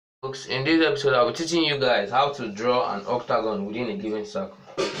Folks, in this episode I'll be teaching you guys how to draw an octagon within a given circle.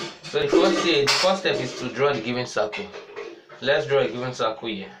 So the first step is to draw the given circle. Let's draw a given circle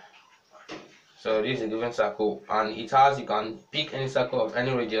here. So this is a given circle and you can pick any circle of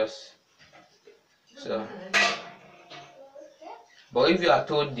any radius. So but if you are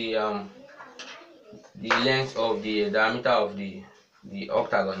told the length of the diameter of the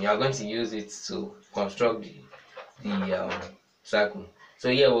octagon, you are going to use it to construct the circle. So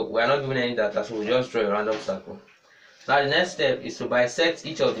here we are not given any data, so we'll just draw a random circle. Now the next step is to bisect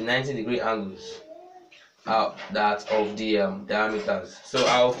each of the 90-degree angles that of the diameters.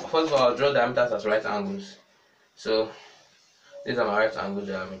 So first of all I'll draw diameters as right angles. So these are my right angle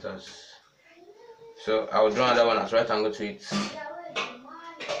diameters. So I will draw another one as right angle to it.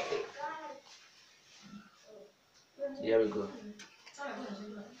 Here we go.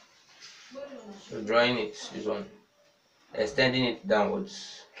 So drawing it, this one, extending it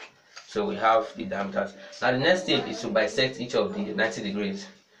downwards. So we have the diameters. Now the next step is to bisect each of the 90 degrees.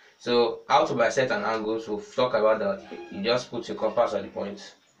 So how to bisect an angle, so we'll talk about that. You just put your compass at the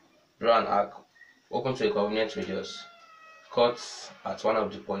point, draw an arc, open to a convenient radius, cut at one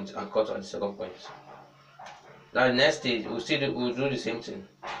of the points and cut at the second point. Now the next stage, we'll do the same thing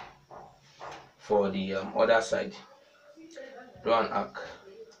for the other side. Draw an arc,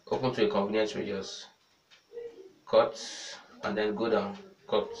 open to a convenient radius, cut, and then go down,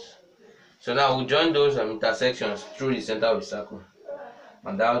 cut. So now we'll join those intersections through the center of the circle,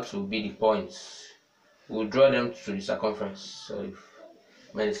 and that will be the points. We'll draw them to the circumference. So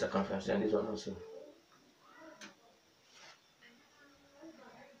if made the circumference, and this one also.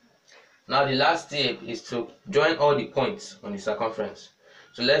 Now the last step is to join all the points on the circumference.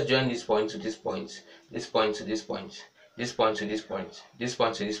 So let's join this point to this point, this point to this point, this point to this point, this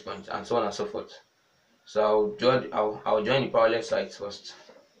point to this point, and so on and so forth. So I'll join the parallel sides first.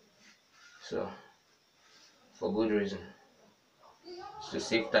 So for good reason, to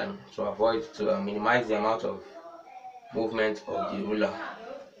save time, to minimize the amount of movement of the ruler.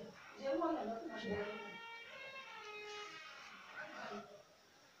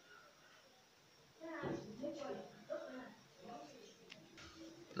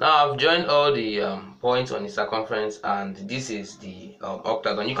 Now I've joined all the points on the circumference, and this is the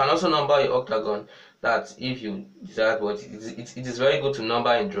octagon. You can also number your octagon, that if you desire, but it is very good to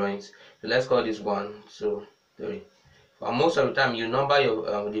number in drawings. So let's call this 1, 2, 3. But most of the time you number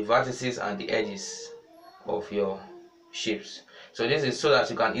your the vertices and the edges of your shapes. So this is so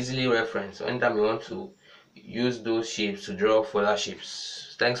that you can easily reference anytime you want to use those shapes to draw further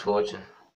shapes. Thanks for watching.